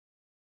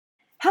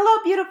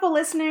Hello, beautiful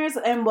listeners,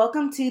 and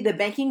welcome to the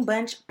Banking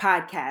Bunch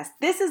podcast.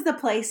 This is the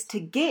place to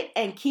get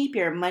and keep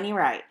your money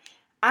right.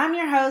 I'm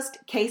your host,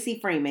 Casey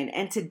Freeman,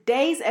 and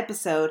today's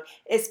episode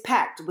is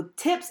packed with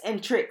tips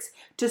and tricks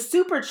to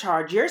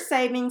supercharge your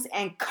savings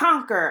and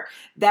conquer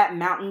that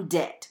mountain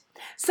debt.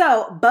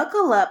 So,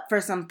 buckle up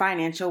for some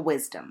financial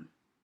wisdom.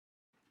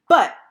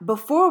 But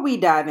before we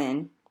dive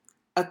in,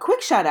 a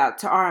quick shout out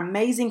to our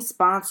amazing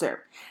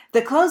sponsor,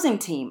 the closing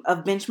team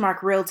of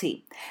Benchmark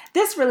Realty.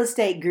 This real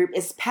estate group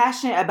is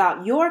passionate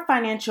about your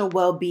financial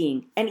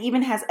well-being and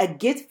even has a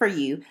gift for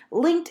you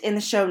linked in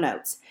the show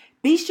notes.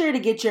 Be sure to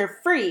get your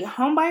free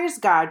homebuyer's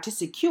guide to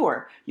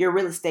secure your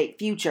real estate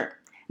future.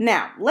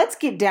 Now, let's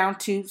get down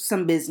to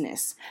some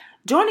business.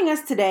 Joining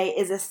us today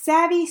is a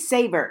savvy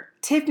saver,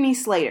 Tiffany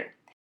Slater.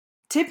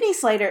 Tiffany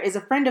Slater is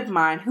a friend of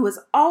mine who has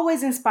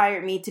always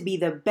inspired me to be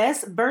the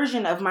best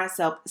version of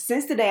myself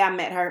since the day I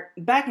met her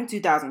back in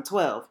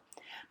 2012.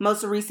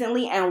 Most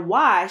recently, and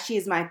why she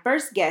is my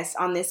first guest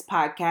on this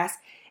podcast,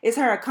 is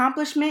her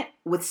accomplishment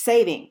with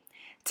saving.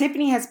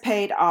 Tiffany has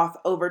paid off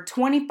over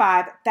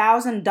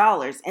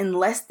 $25,000 in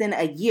less than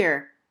a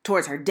year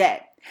towards her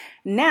debt.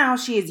 Now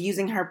she is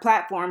using her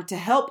platform to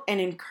help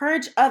and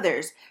encourage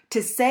others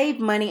to save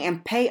money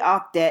and pay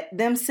off debt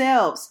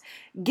themselves.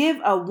 Give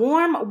a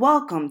warm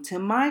welcome to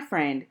my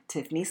friend,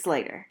 Tiffany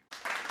Slater.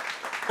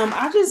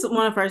 I just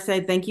want to first say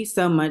thank you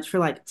so much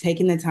for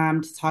taking the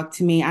time to talk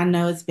to me. I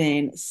know it's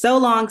been so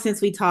long since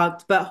we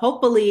talked, but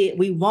hopefully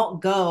we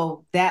won't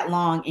go that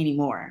long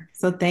anymore.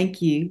 So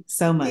thank you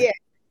so much. Yeah,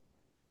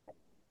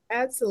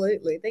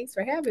 absolutely. Thanks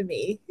for having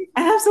me.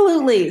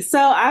 Absolutely. So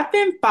I've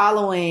been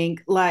following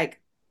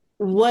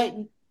what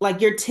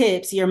your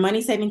tips, your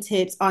money saving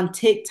tips on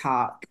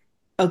TikTok.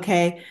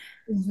 Okay.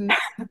 Mhm.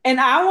 And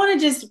I want to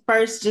just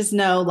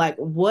know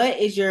what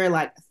is your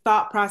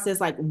thought process?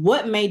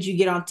 What made you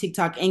get on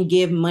TikTok and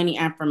give money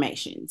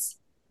affirmations?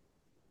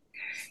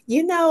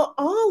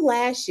 All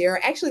last year,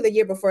 actually the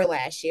year before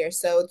last year,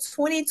 so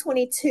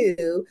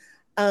 2022,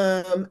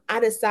 I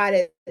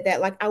decided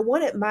that I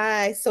wanted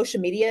my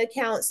social media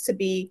accounts to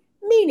be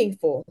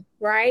meaningful,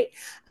 right?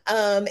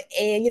 I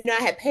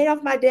had paid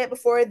off my debt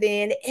before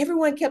then.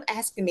 Everyone kept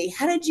asking me,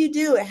 how did you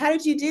do it? How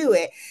did you do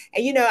it?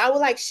 And I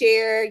would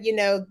share,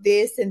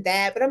 this and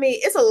that. But I mean,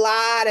 it's a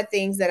lot of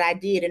things that I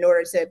did in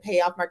order to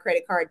pay off my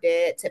credit card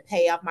debt, to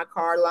pay off my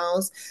car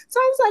loans. So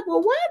I was like,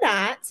 well, why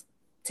not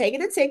take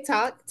it to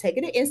TikTok, take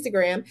it to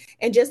Instagram,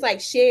 and just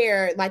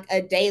share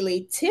a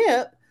daily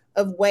tip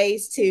of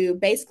ways to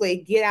basically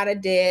get out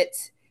of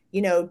debt,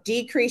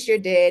 decrease your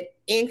debt,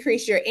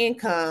 increase your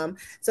income.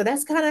 So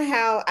that's kind of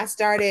how I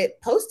started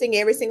posting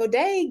every single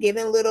day,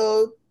 giving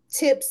little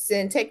tips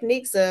and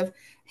techniques of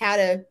how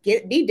to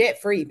be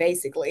debt free,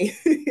 basically.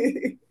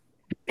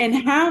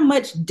 And how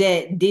much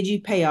debt did you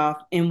pay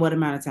off in what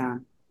amount of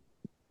time?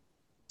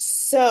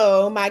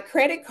 So my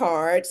credit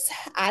cards,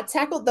 I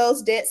tackled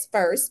those debts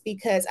first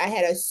because I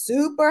had a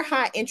super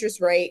high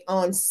interest rate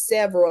on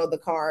several of the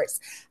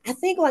cards. I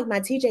think my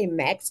TJ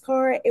Maxx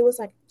card, it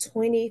was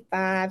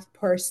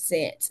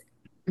 25%.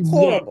 Yes,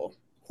 Horrible. yes.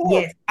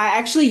 Horrible. I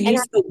actually And I,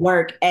 used to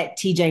work at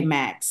TJ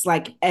Maxx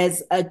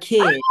as a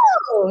kid.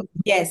 oh,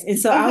 Yes. And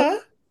so I was, uh-huh.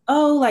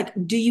 oh,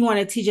 do you want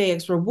a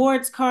TJX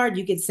rewards card?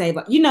 You could say,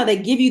 they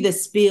give you the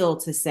spiel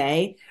to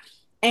say.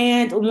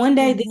 And one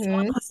day, this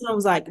one Mm-hmm. customer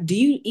was like, do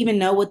you even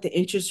know what the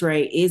interest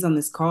rate is on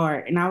this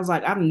card? And I was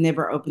like, I've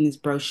never opened this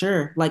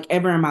brochure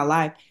ever in my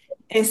life.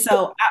 And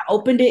so I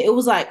opened it. It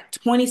was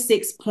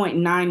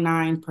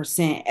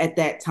 26.99% at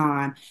that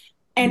time.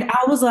 And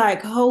I was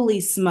like, holy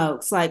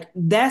smokes,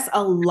 that's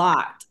a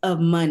lot of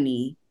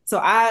money. So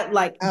I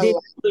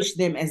didn't push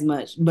them as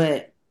much,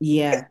 but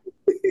yeah.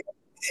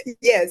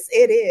 Yes,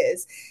 it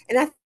is. And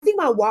I think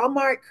my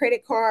Walmart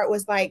credit card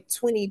was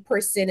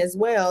 20% as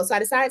well. So I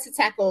decided to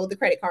tackle the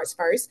credit cards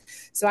first.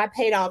 So I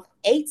paid off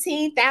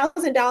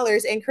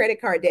 $18,000 in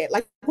credit card debt.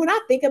 When I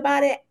think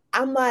about it,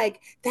 I'm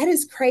like, that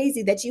is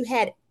crazy that you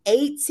had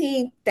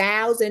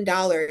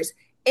 $18,000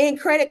 in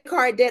credit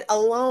card debt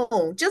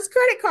alone, just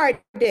credit card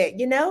debt.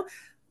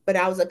 But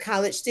I was a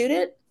college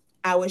student.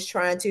 I was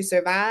trying to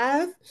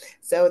survive.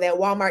 So that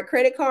Walmart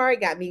credit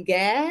card got me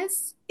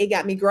gas, it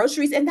got me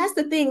groceries. And that's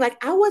the thing.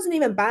 I wasn't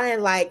even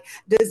buying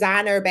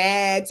designer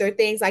bags or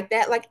things like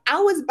that. I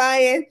was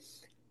buying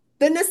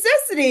the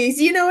necessities,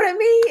 you know what I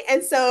mean?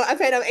 And so I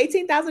paid off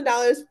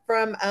 $18,000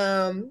 from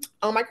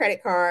on my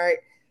credit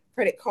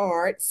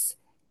cards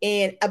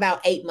in about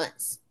 8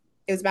 months.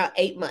 It was about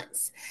 8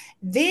 months.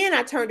 Then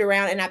I turned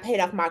around and I paid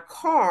off my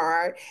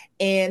car,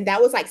 and that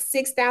was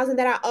 6,000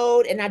 that I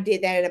owed, and I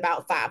did that in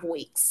about 5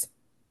 weeks.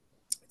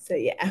 So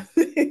yeah.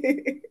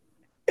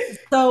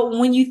 So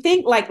when you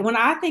think when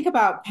I think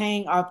about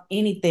paying off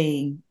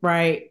anything,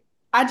 right?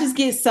 I just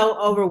get so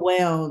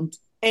overwhelmed.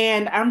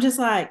 And I'm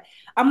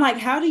like,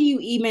 how do you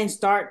even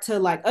start to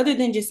other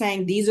than just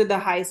saying these are the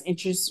highest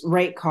interest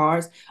rate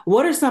cards,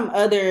 what are some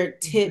other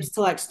tips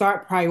to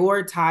start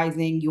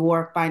prioritizing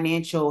your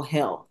financial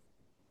health?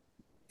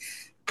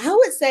 I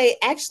would say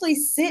actually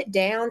sit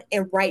down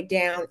and write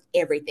down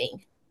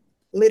everything,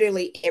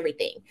 literally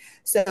everything.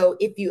 So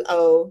if you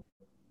owe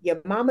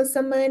your mama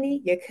some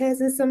money, your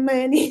cousin some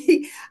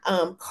money,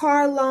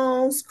 car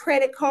loans,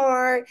 credit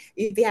card,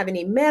 if you have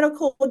any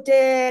medical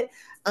debt,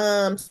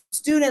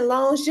 student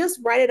loans, just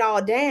write it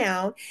all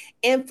down.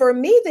 And for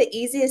me, the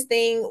easiest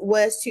thing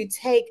was to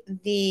take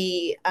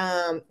the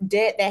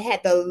debt that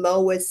had the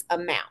lowest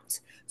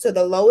amount. So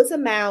the lowest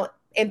amount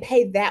and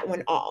pay that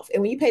one off.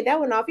 And when you pay that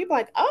one off, you're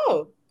like,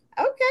 oh,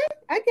 okay,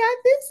 I got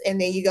this. And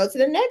then you go to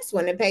the next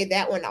one and pay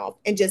that one off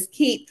and just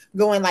keep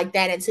going like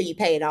that until you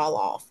pay it all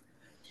off.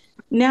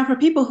 Now, for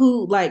people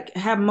who like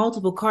have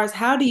multiple cars,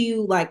 how do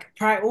you like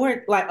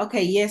prioritize? Like,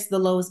 okay, yes, the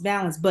lowest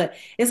balance, but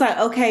it's like,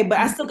 okay, but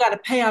I still got to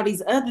pay all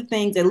these other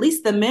things, at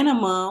least the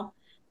minimum.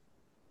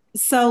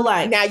 So,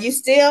 like, Now you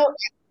still,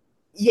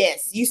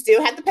 yes, you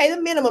still have to pay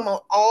the minimum on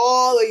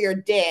all of your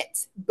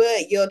debt,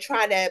 but you'll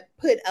try to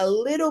put a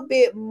little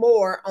bit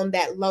more on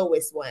that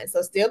lowest one.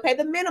 So still pay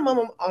the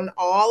minimum on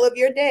all of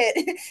your debt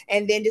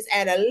and then just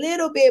add a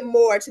little bit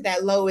more to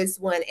that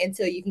lowest one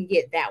until you can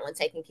get that one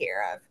taken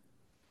care of.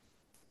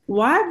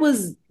 why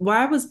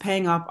was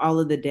paying off all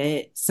of the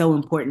debt so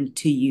important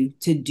to you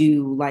to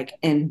do like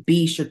and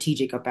be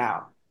strategic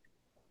about?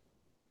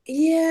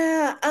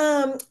 Yeah,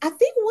 I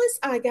think once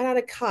I got out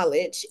of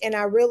college and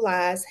I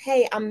realized,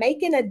 hey, I'm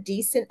making a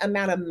decent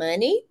amount of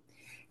money.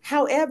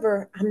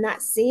 However, I'm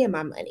not seeing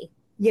my money,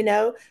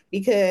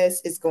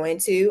 because it's going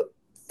to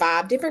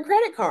five different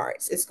credit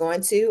cards. It's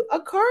going to a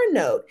car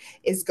note.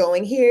 It's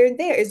going here and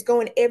there. It's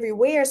going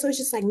everywhere. So it's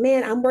just like,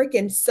 man, I'm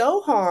working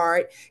so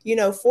hard,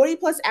 40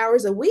 plus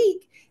hours a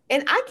week,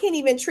 and I can't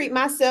even treat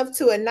myself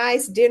to a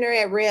nice dinner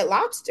at Red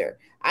Lobster.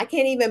 I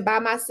can't even buy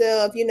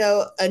myself,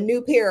 a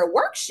new pair of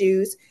work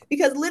shoes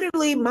because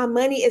literally my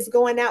money is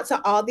going out to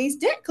all these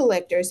debt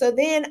collectors. So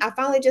then I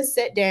finally just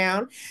sat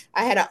down.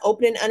 I had an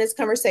open and honest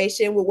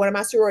conversation with one of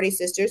my sorority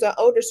sisters, an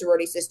older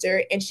sorority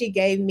sister, and she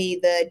gave me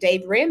the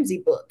Dave Ramsey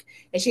book.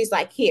 And she's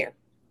like, here,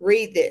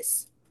 read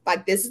this.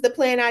 Like, this is the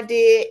plan I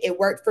did. It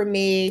worked for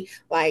me.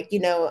 Like,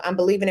 I'm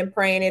believing and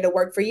praying it'll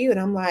work for you. And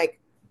I'm like,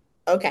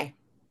 okay,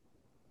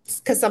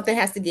 because something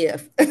has to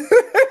give. For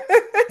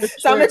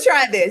So I'm sure. going to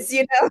try this.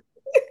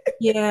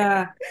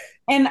 Yeah.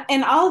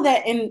 And all of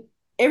that and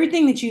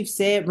everything that you've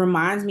said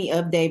reminds me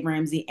of Dave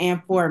Ramsey.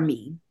 And for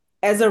me,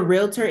 as a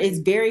realtor, it's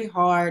very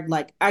hard.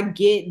 Like I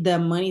get the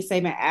money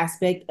saving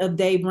aspect of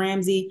Dave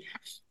Ramsey,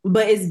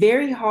 but it's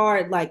very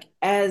hard, like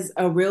as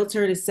a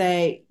realtor to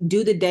say,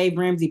 do the Dave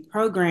Ramsey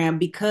program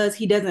because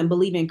he doesn't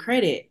believe in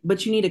credit,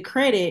 but you need a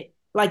credit,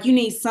 like you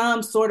need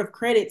some sort of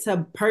credit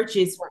to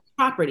purchase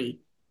property,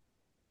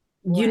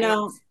 you Right.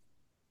 know?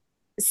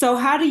 So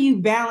how do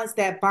you balance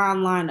that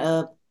fine line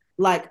of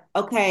like,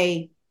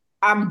 okay,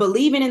 I'm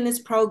believing in this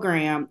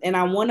program and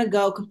I want to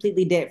go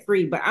completely debt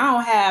free, but I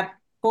don't have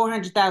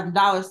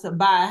 $400,000 to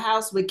buy a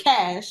house with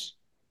cash.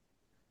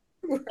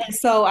 And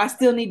so I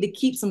still need to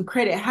keep some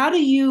credit. How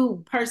do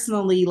you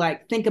personally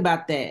like think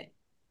about that?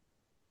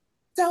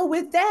 So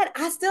with that,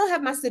 I still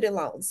have my student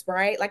loans,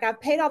 right? Like I've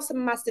paid off some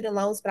of my student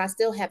loans, but I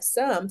still have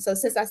some. So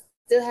since I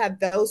still have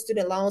those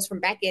student loans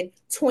from back in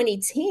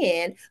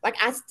 2010, like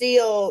I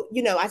still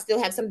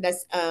have some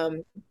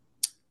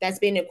that's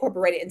been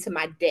incorporated into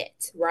my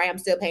debt, right? I'm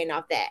still paying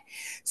off that.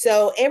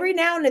 So every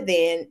now and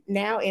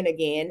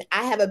again,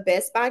 I have a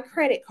Best Buy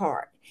credit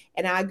card.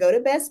 And I go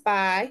to Best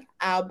Buy,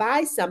 I'll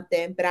buy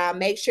something, but I'll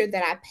make sure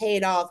that I pay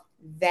it off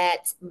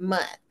that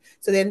month.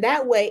 So then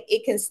that way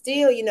it can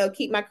still,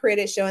 keep my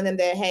credit showing them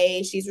that,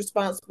 hey, she's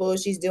responsible.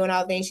 She's doing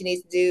all the things she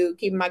needs to do,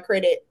 keeping my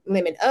credit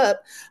limit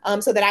up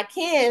so that I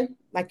can,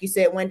 like you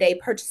said, one day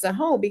purchase a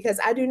home because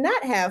I do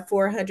not have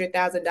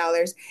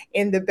 $400,000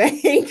 in the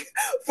bank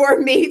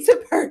for me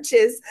to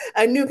purchase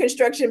a new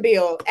construction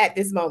bill at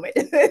this moment.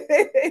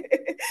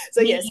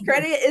 So Me yes, either.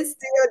 credit is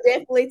still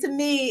definitely to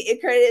me,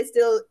 credit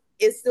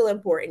is still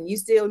important. You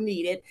still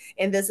need it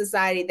in the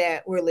society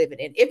that we're living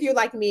in. If you're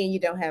like me and you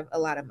don't have a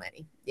lot of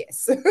money.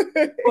 Yes.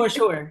 For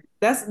sure.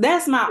 That's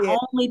my Yeah.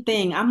 only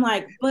thing. I'm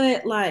like,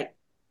 but like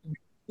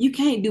you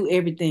can't do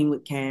everything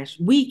with cash.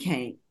 We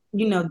can't.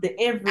 The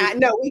I every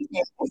know we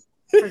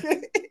person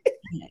can.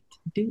 can't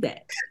do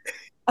that.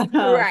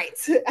 Right.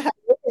 I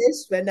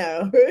wish, but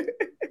no.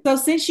 So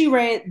since you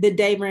read the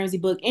Dave Ramsey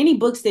book, any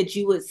books that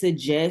you would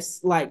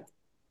suggest like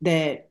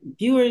that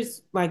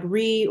viewers like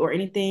read or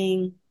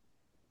anything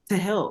to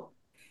help?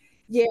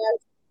 Yeah.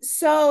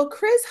 So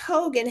Chris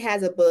Hogan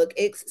has a book.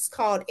 It's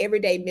called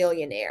Everyday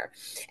Millionaire.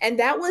 And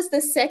that was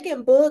the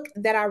second book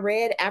that I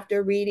read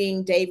after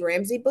reading Dave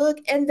Ramsey book.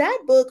 And that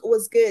book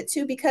was good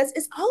too because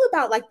it's all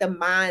about like the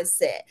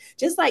mindset,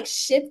 just like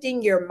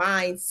shifting your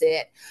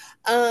mindset.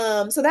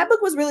 So that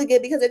book was really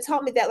good because it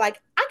taught me that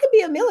like I could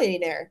be a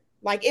millionaire.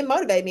 Like it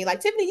motivated me. Like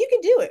Tiffany, you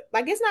can do it.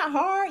 Like it's not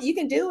hard. You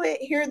can do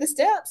it. Here are the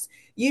steps.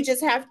 You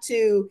just have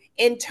to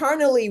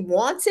internally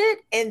want it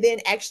and then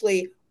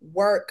actually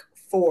work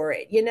for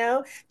it.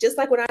 Just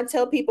like when I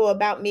tell people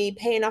about me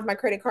paying off my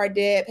credit card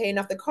debt, paying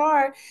off the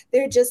car,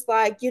 they're just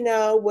like,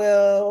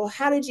 well,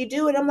 how did you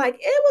do it? I'm like,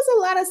 it was a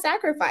lot of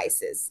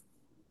sacrifices.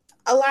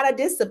 a lot of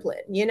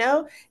discipline, you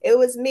know? It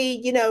was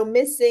me,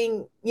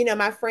 missing,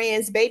 my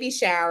friend's baby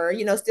shower,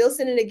 still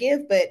sending a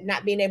gift, but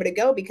not being able to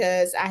go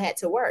because I had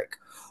to work.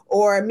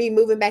 Or me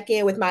moving back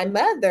in with my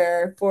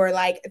mother for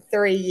like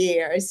 3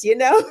 years,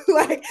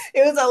 like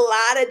it was a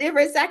lot of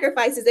different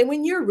sacrifices. And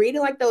when you're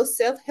reading like those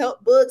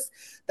self-help books,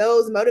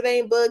 those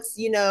motivating books,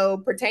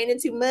 pertaining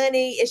to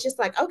money, it's just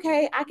like,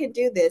 okay, I can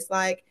do this.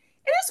 Like,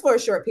 and it's for a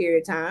short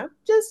period of time.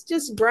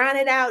 Just grind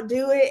it out,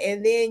 do it,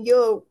 and then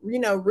you'll,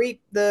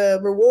 reap the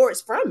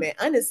rewards from it,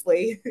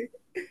 honestly.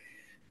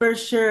 For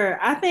sure.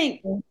 I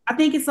think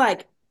it's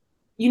like,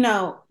 you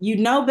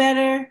know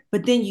better,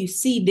 but then you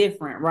see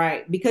different,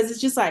 right? Because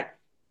it's like,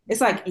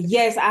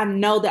 yes, I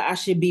know that I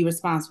should be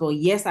responsible.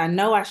 Yes, I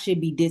know I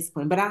should be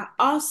disciplined, but I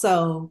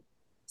also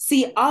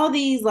see all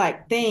these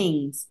like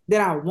things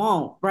that I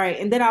want, right?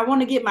 And then I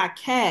want to get my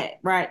cat,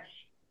 right?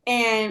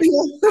 And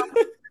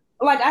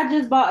like I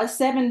just bought a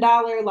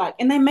 $7 like,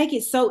 and they make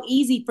it so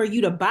easy for you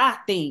to buy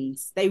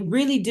things. They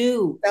really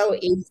do. So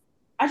easy.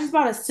 I just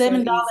bought a So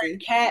 $7 easy.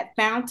 cat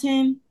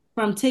fountain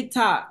from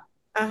TikTok.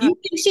 Uh-huh. You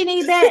think she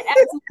need that?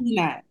 Absolutely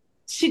not.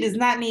 She does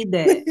not need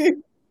that.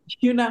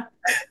 You know,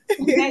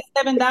 that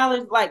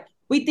 $7, like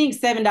we think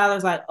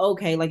 $7, like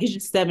okay, like it's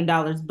just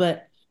 $7,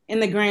 but in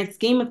the grand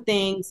scheme of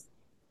things,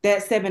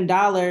 that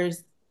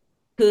 $7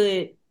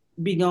 could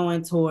be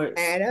going towards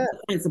Add up.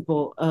 the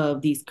principle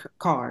of these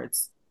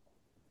cards.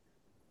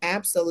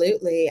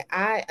 Absolutely.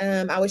 I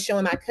was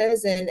showing my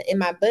cousin in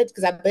my budget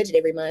because I budget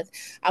every month.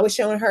 I was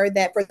showing her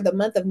that for the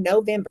month of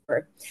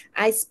November,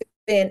 I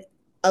spent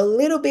a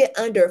little bit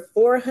under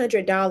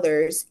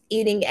 $400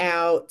 eating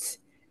out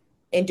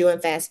and doing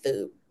fast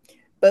food.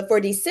 But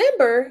for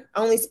December, I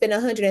only spent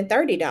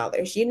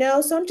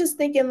 $130, So I'm just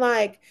thinking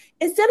like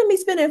instead of me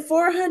spending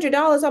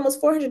 $400,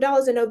 almost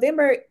 $400 in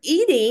November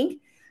eating,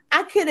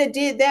 I could have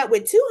did that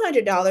with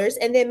 $200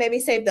 and then maybe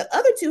save the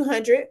other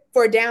 200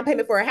 for a down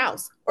payment for a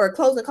house or a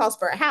closing cost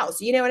for a house.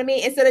 You know what I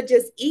mean? Instead of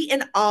just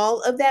eating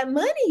all of that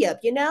money up,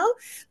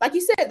 Like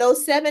you said,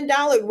 those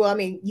 $7, well, I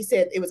mean, you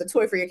said it was a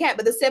toy for your cat,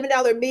 but the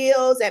 $7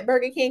 meals at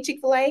Burger King,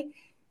 Chick-fil-A,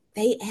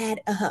 they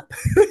add up.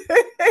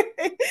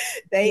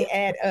 They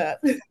add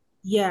up.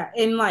 Yeah,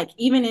 and like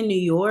even in New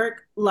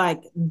York,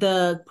 like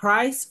the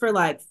price for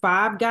like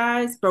Five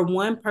Guys for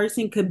one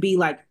person could be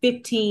like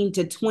 15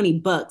 to 20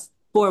 bucks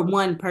for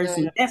one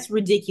person. That's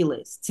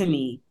ridiculous to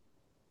me.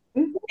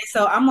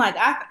 So I'm like,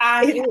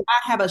 I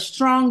have a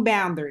strong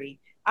boundary.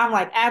 I'm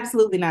like,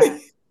 absolutely not.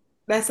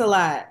 That's a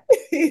lot.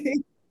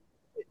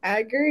 I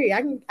agree.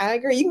 I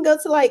agree. You can go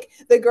to like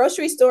the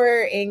grocery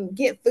store and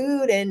get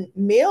food and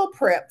meal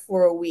prep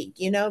for a week,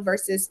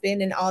 versus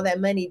spending all that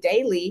money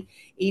daily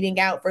eating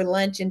out for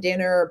lunch and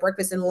dinner or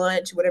breakfast and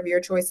lunch, whatever your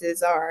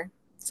choices are.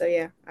 So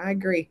yeah, I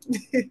agree.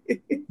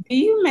 Do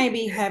you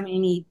maybe have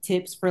any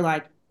tips for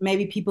like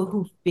maybe people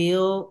who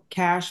feel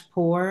cash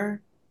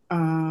poor,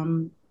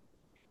 um,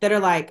 that are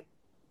like,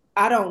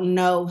 I don't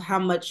know how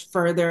much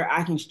further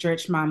I can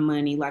stretch my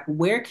money. Like,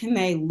 where can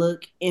they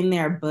look in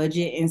their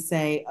budget and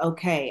say,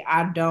 okay,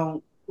 I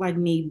don't like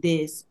need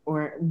this,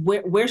 or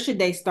where should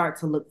they start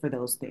to look for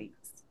those things?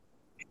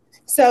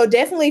 So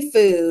definitely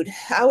food.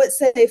 I would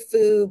say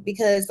food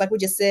because like we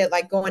just said,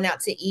 like going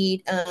out to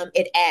eat,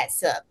 it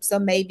adds up. So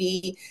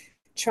maybe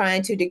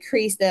trying to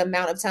decrease the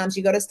amount of times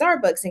you go to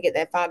Starbucks and get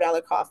that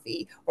 $5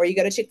 coffee, or you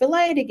go to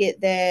Chick-fil-A to get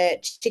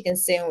that chicken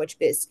sandwich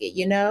biscuit,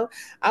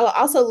 I will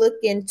also look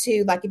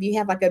into like if you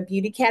have like a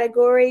beauty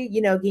category,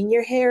 getting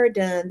your hair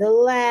done, the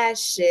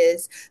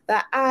lashes,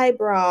 the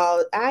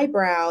eyebrows,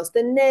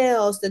 the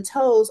nails, the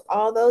toes,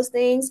 all those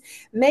things.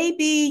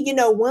 Maybe,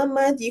 one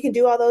month you can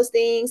do all those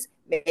things,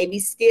 maybe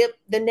skip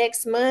the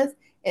next month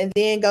and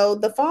then go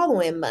the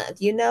following month,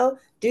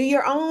 do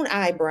your own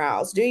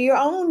eyebrows, do your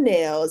own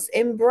nails,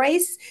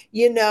 embrace,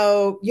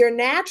 your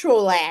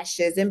natural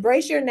lashes,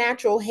 embrace your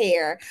natural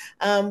hair.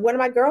 One of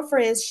my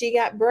girlfriends, she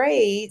got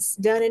braids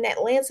done in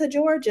Atlanta,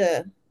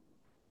 Georgia,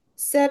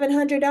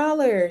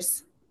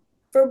 $700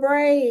 for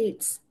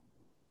braids,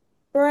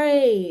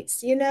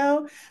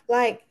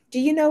 like, do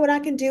you know what I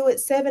can do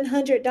with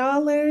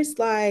 $700?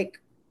 Like,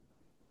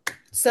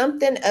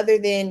 something other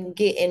than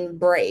getting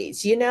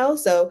braids,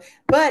 So,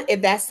 but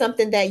if that's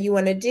something that you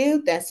want to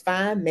do, that's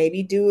fine.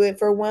 Maybe do it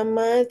for 1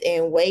 month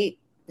and wait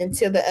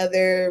until the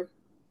other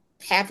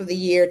half of the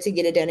year to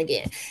get it done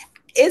again.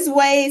 It's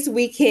ways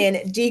we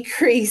can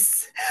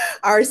decrease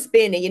our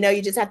spending.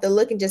 You just have to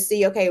look and just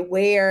see, okay,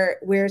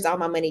 where's all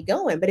my money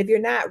going? But if you're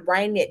not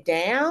writing it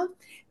down,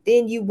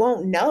 then you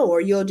won't know, or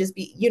you'll just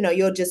be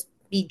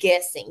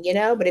guessing,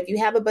 But if you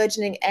have a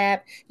budgeting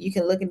app, you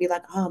can look and be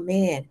like, oh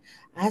man,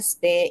 I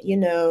spent,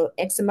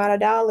 X amount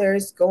of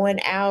dollars going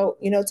out,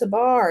 to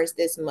bars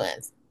this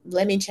month.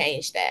 Let me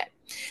change that.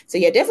 So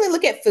yeah, definitely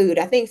look at food.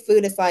 I think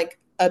food is like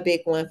a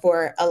big one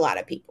for a lot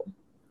of people.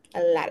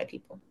 A lot of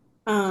people.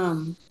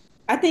 Um,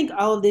 I think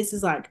all of this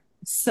is like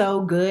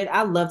so good.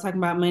 I love talking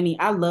about money.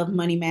 I love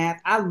money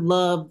math. I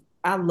love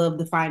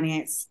the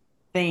finance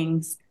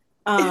things.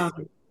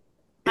 Um,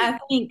 I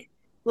think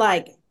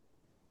like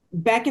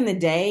back in the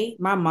day,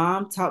 my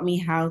mom taught me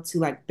how to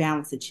like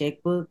balance a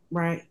checkbook,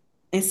 right?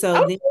 And so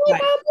then Okay,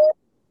 like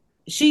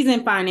she's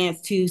in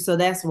finance too, so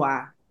that's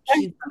why.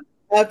 She's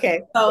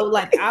okay. so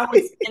like I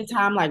would spend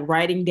time like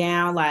writing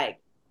down like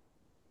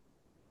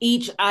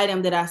each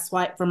item that I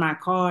swipe from my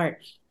card.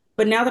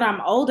 But now that I'm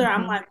older,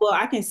 I'm Mhm. like, well,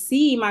 I can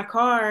see my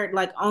card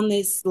like on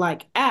this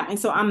like app. And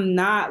so I'm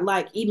not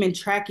like even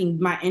tracking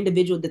my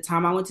individual the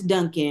time I went to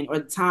Dunkin' or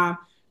the time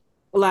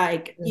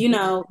like,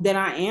 Mhm. that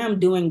I am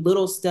doing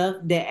little stuff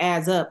that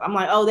adds up. I'm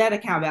like, oh, that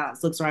account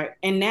balance looks right.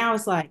 And now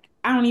it's like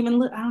I don't even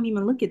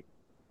look at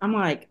I'm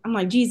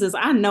like, Jesus,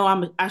 I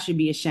know I should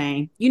be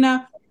ashamed.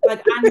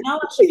 Like I know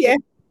I should be. Yeah.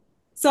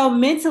 So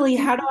mentally,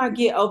 how do I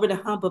get over the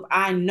hump of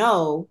I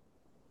know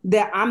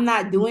that I'm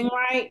not doing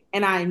right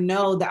and I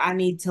know that I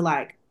need to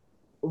like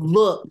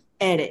look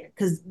at it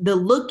because the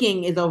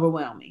looking is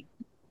overwhelming.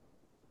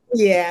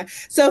 Yeah.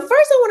 So first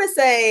I want to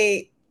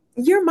say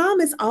your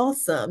mom is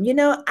awesome.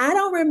 I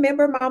don't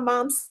remember my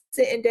mom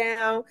sitting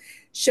down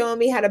showing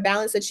me how to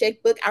balance a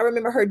checkbook. I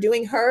remember her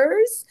doing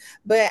hers,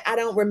 but I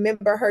don't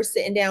remember her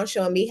sitting down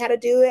showing me how to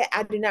do it.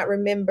 I do not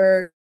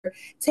remember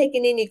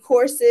taking any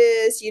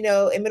courses,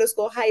 in middle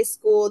school, high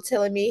school,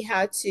 telling me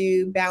how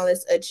to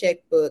balance a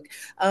checkbook.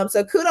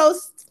 So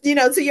kudos,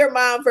 to your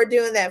mom for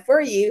doing that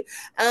for you.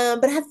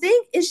 But I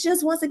think it's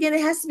just, once again,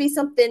 it has to be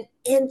something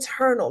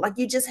internal. Like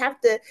you just have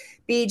to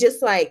be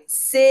just like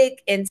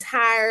sick and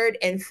tired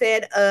and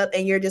fed up.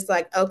 And you're just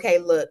like, okay,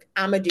 look,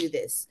 I'm going to do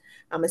this.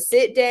 I'm going to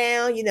sit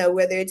down,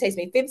 whether it takes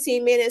me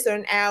 15 minutes or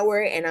an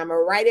hour, and I'm going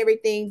to write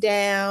everything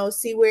down,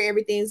 see where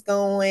everything's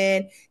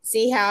going,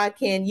 see how I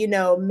can,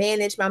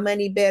 manage my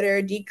money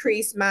better,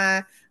 decrease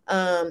my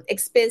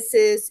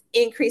expenses,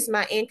 increase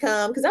my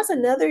income. Because that's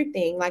another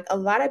thing. Like a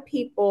lot of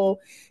people,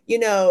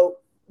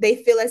 they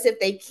feel as if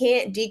they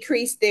can't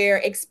decrease their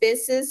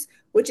expenses,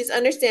 which is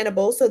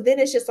understandable. So then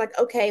it's just like,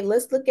 okay,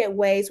 let's look at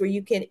ways where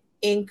you can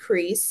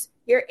increase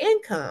your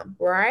income,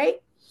 right?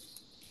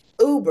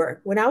 Uber.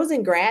 When I was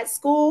in grad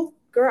school,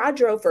 girl, I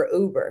drove for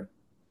Uber.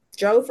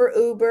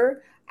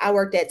 I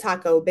worked at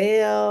Taco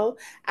Bell.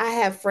 I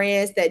have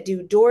friends that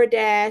do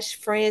DoorDash,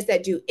 friends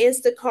that do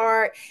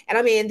Instacart. And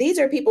I mean, these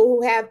are people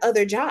who have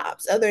other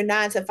jobs, other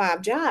 9 to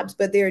 5 jobs,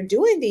 but they're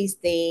doing these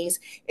things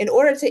in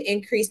order to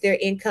increase their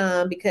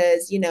income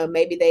because,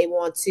 maybe they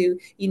want to,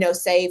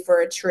 save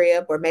for a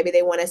trip, or maybe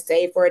they want to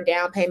save for a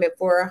down payment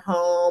for a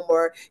home,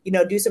 or,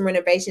 do some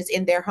renovations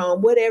in their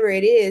home, whatever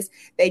it is.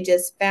 They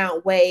just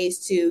found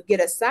ways to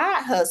get a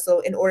side hustle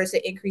in order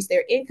to increase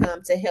their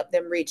income to help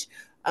them reach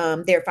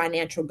their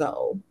financial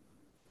goal.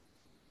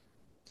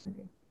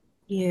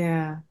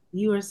 Yeah,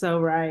 you are so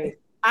right.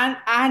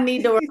 I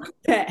need to work on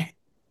that.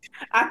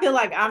 I feel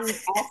like I'm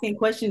asking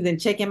questions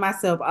and checking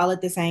myself all at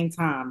the same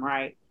time,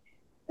 right?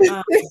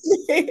 Um,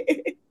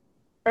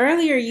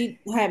 Earlier you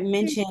had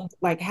mentioned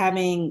like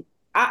having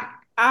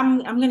I'm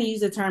going to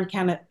use the term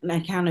kind of an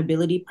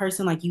accountability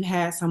person. Like you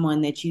had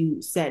someone that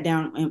you sat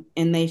down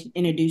and they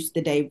introduced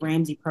the Dave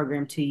Ramsey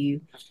program to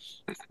you.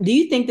 Do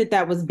you think that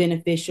that was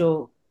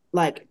beneficial,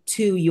 like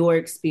to your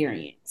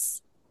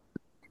experience?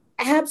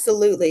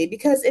 Absolutely.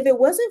 Because if it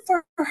wasn't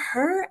for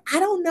her, I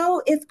don't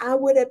know if I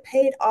would have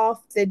paid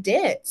off the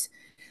debt.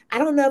 I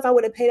don't know if I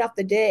would have paid off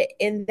the debt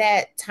in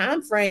that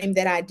time frame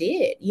that I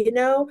did,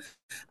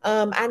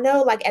 I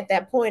know like at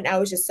that point I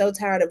was just so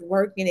tired of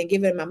working and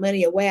giving my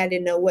money away. I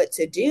didn't know what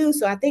to do.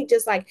 So I think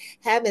just like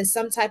having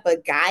some type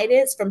of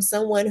guidance from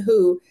someone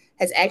who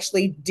has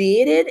actually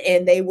did it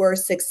and they were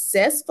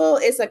successful,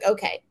 it's like,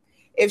 okay,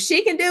 if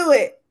she can do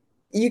it,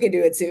 you can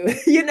do it too.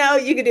 You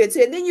can do it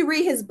too. And then you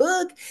read his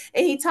book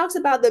and he talks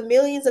about the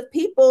millions of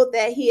people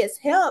that he has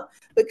helped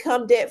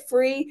become debt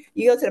free.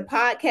 You go to the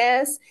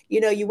podcast,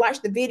 you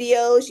watch the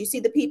videos, you see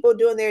the people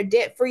doing their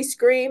debt free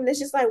scream. And it's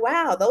just like,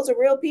 wow, those are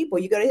real people.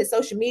 You go to his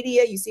social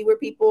media, you see where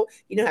people,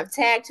 have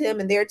tagged him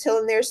and they're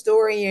telling their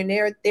story and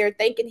they're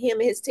thanking him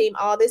and his team,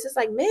 all this. It's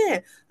like,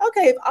 man,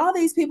 okay, if all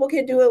these people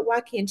can do it,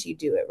 why can't you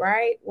do it?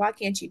 Right? Why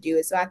can't you do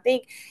it? So I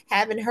think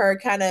having her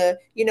kind of,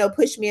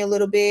 push me a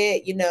little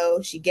bit,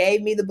 she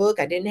gave me the book.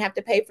 I didn't have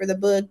to pay for the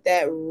book.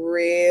 That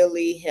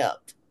really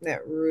helped.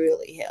 That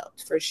really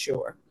helped for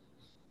sure.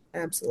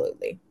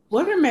 Absolutely.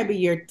 What are maybe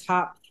your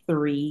top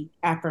three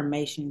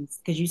affirmations?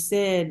 Because you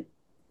said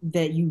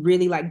that you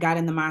really like got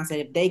in the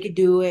mindset if they could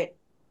do it,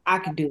 I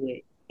could do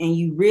it. And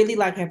you really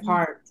like have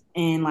heart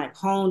and like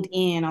honed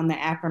in on the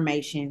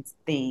affirmations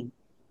thing.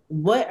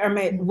 What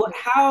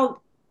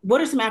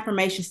are some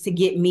affirmations to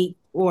get me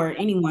or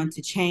anyone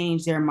to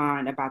change their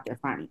mind about their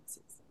finances?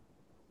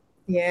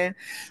 Yeah.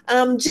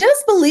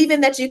 Just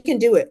believing that you can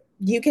do it.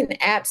 You can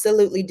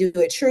absolutely do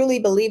it. Truly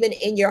believing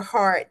in your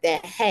heart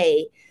that,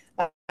 hey,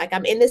 like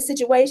I'm in this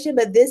situation,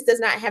 but this does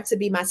not have to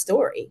be my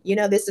story.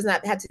 This does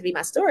not have to be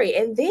my story.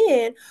 And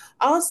then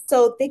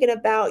also thinking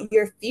about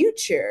your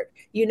future.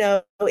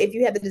 If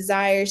you have the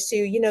desires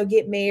to,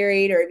 get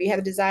married, or if you have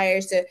the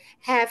desires to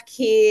have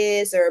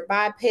kids or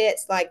buy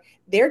pets, like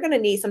they're going to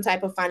need some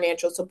type of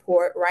financial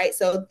support, right?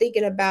 So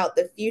thinking about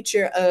the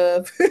future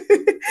of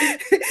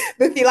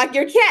like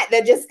your cat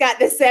that just got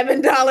the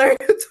 $7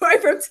 toy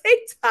from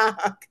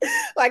TikTok.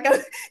 Like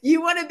you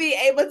want to be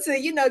able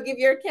to, give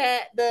your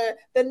cat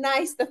the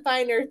nice the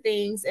finer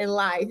things in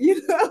life,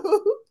 you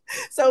know?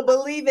 So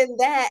believe in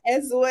that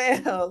as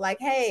well. Like,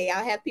 hey,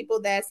 I have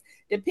people that's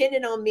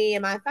dependent on me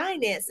and my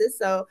finances.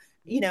 So,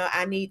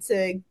 I need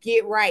to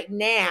get right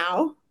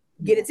now,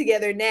 get Yeah. it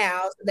together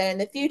now, so that in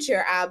the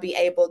future I'll be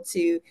able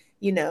to,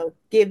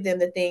 give them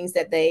the things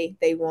that they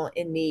want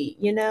and need,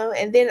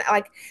 And then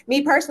like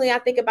me personally, I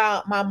think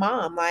about my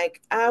mom.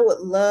 Like I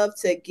would love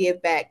to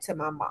give back to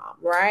my mom,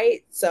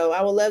 right? So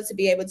I would love to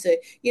be able to,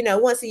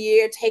 once a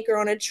year take her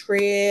on a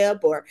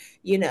trip or,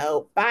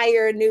 buy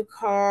her a new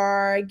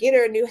car, get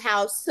her a new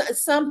house,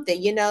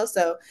 something,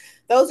 So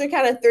those are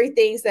kind of three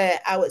things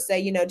that I would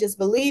say, just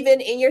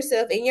believing in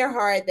yourself, in your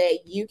heart that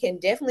you can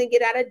definitely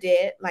get out of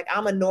debt. Like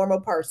I'm a normal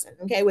person,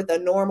 okay, with a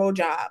normal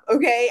job.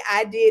 Okay.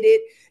 I did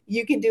it.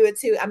 You can do it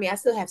too. I mean, I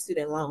still have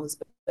student loans,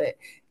 but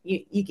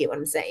you get what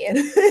I'm saying.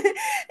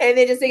 And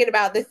then just thinking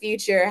about the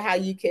future, how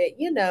you could,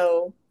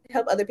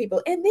 help other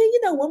people. And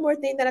then, one more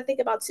thing that I think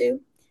about too,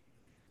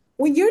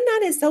 when you're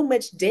not in so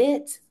much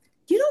debt,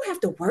 you don't have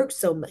to work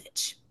so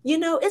much.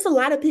 It's a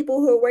lot of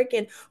people who are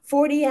working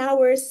 40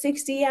 hours,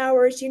 60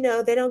 hours. They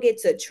don't get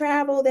to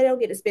travel. They don't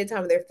get to spend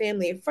time with their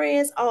family and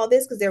friends, all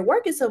this because they're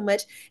working so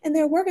much. And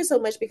they're working so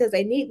much because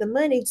they need the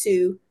money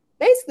to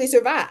basically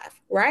survive,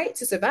 right?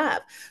 To survive.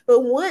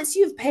 But once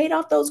you've paid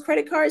off those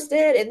credit cards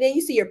debt and then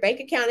you see your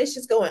bank account, it's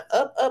just going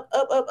up, up,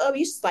 up, up, up.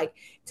 You're just like,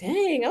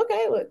 dang,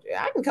 okay, well,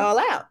 I can call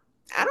out.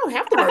 I don't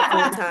have to work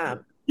full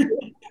time.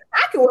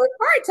 I can work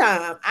part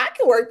time. I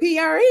can work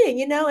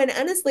PRN, and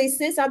honestly,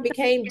 since I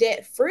became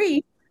debt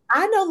free,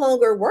 I no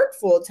longer work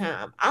full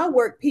time. I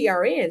work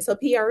PRN. So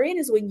PRN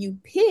is when you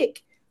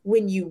pick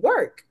when you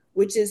work,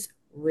 which is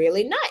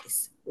really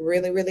nice.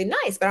 Really, really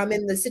nice. But I'm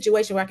in the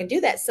situation where I can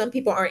do that. Some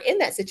people aren't in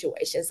that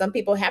situation. Some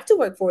people have to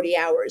work 40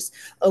 hours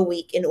a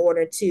week in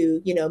order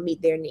to,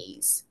 meet their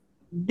needs.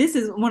 This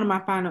is one of my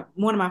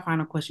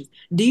final questions.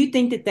 Do you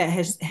think that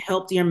has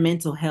helped your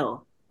mental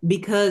health?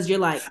 Because you're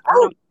like, I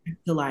Oh, don't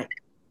have to like.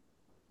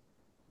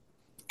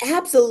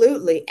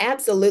 absolutely,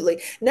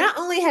 absolutely. Not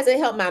only has it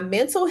helped my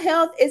mental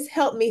health, it's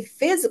helped me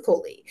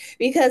physically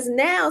because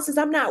now, since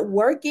I'm not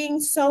working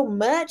so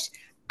much,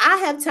 I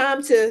have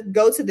time to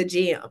go to the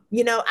gym.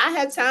 I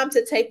have time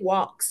to take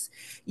walks.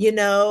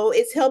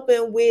 It's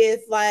helping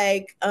with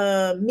like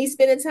me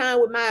spending time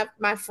with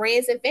my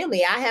friends and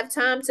family. I have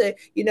time to,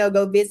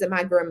 go visit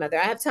my grandmother.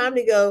 I have time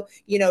to go,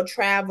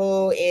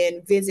 travel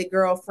and visit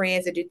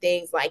girlfriends and do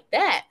things like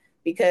that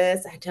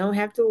because I don't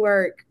have to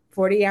work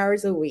 40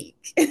 hours a week.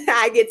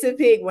 I get to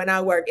pick when I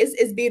work.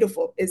 It's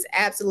beautiful. It's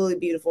absolutely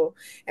beautiful.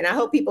 And I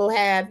hope people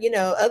have,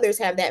 others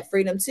have that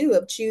freedom too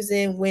of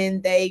choosing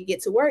when they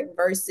get to work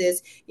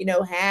versus,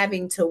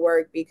 having to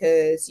work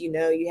because,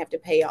 you have to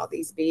pay all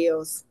these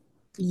bills.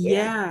 Yeah.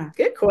 Yeah.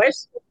 Good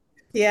question.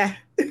 Yeah.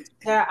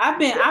 Yeah, I've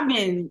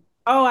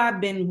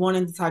been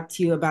wanting to talk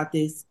to you about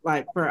this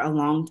like for a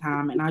long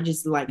time, and I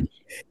just like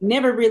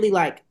never really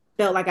like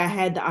felt like I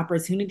had the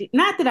opportunity.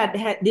 Not that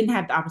didn't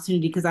have the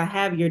opportunity because I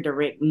have your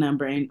direct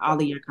number and all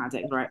of your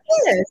contacts, right?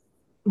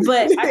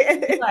 But I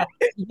feel Yes.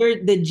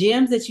 like the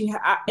gems that you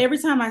have. Every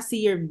time I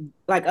see your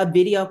like a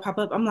video pop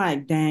up, I'm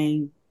like,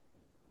 dang.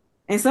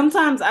 And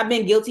sometimes I've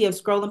been guilty of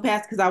scrolling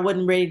past because I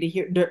wasn't ready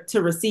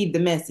to receive the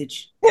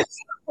message.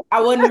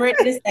 I wasn't ready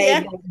to Yeah.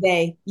 save that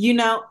day.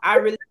 I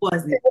really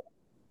wasn't.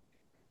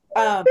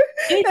 And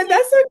Anything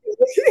that's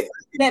okay.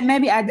 that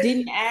maybe I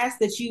didn't ask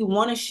that you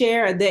want to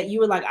share, or that you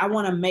were like, I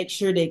want to make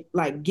sure to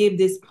like give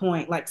this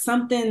point, like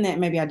something that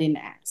maybe I didn't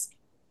ask.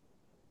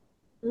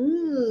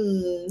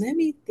 Let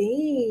me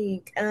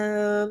think.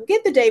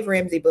 Get the Dave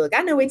Ramsey book.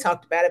 I know we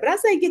talked about it, but I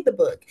say get the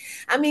book.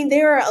 I mean,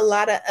 there are a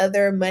lot of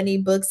other money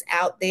books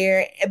out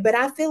there, but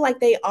I feel like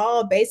they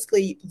all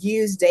basically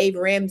use Dave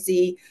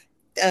Ramsey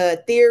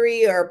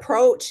theory or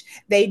approach.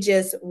 They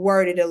just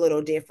word it a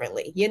little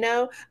differently.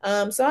 So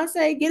I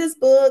say get his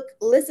book,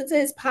 listen to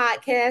his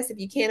podcast. If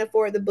you can't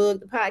afford the book,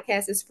 the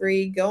podcast is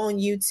free. Go on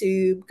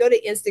YouTube, go to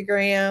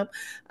Instagram,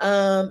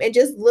 and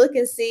just look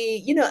and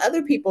see,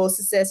 other people's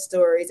success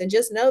stories, and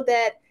just know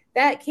that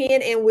that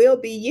can and will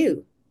be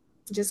you.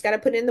 Just got to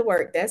put in the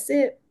work. That's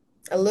it.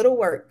 A little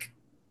work.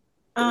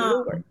 A Um,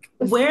 little work.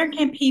 where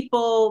can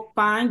people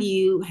find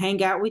you,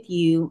 hang out with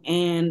you,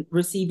 and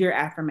receive your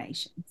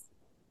affirmations?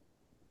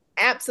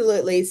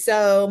 Absolutely.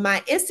 So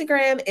my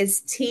Instagram is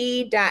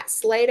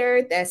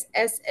t.slater. That's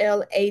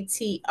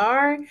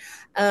SLATR.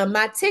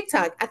 My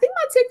TikTok, I think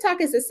my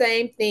TikTok is the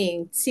same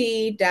thing,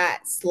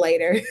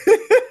 t.slater.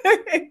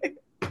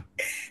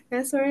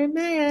 That's where I'm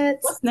at.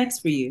 What's next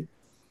for you?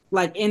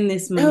 Like in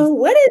this money? Oh,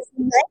 what is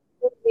next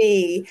for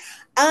me?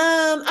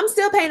 I'm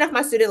still paying off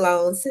my student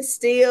loans,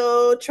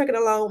 still trucking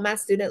along with my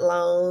student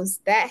loans.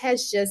 That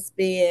has just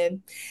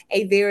been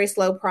a very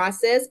slow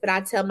process, but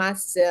I tell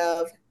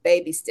myself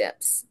baby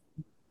steps,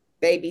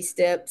 baby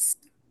steps,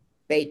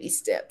 baby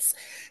steps.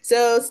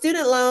 So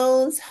student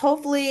loans,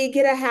 hopefully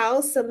get a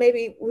house. So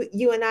maybe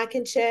you and I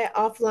can chat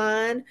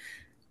offline.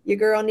 Your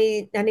girl I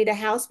need a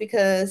house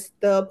because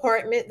the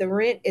apartment, the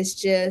rent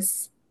is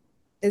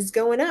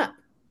going up.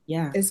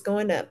 Yeah. It's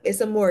going up.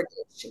 It's a mortgage.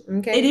 It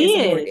Okay. It's a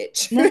is.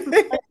 mortgage.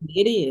 Necessarily,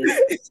 it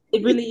is.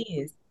 It really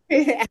is.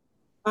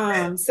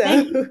 Thank you So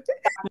for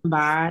stopping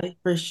by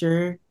for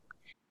sure.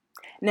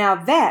 Now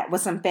that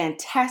was some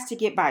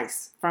fantastic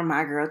advice from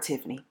my girl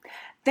Tiffany.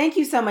 Thank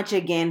you so much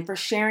again for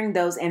sharing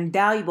those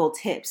invaluable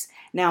tips.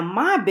 Now,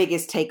 my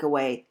biggest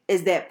takeaway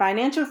is that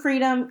financial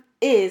freedom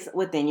is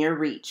within your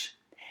reach.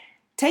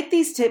 Take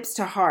these tips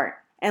to heart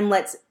and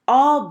let's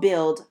all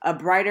build a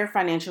brighter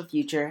financial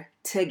future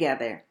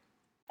together.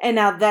 And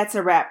now that's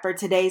a wrap for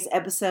today's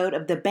episode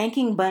of the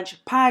Banking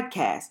Bunch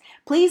podcast.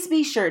 Please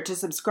be sure to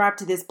subscribe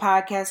to this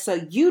podcast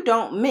so you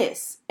don't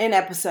miss an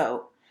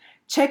episode.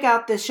 Check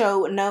out the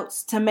show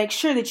notes to make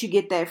sure that you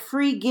get that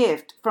free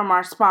gift from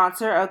our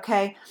sponsor,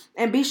 okay?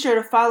 And be sure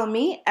to follow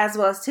me as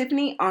well as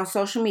Tiffany on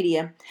social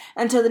media.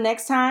 Until the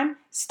next time,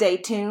 stay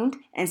tuned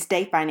and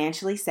stay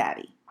financially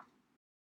savvy.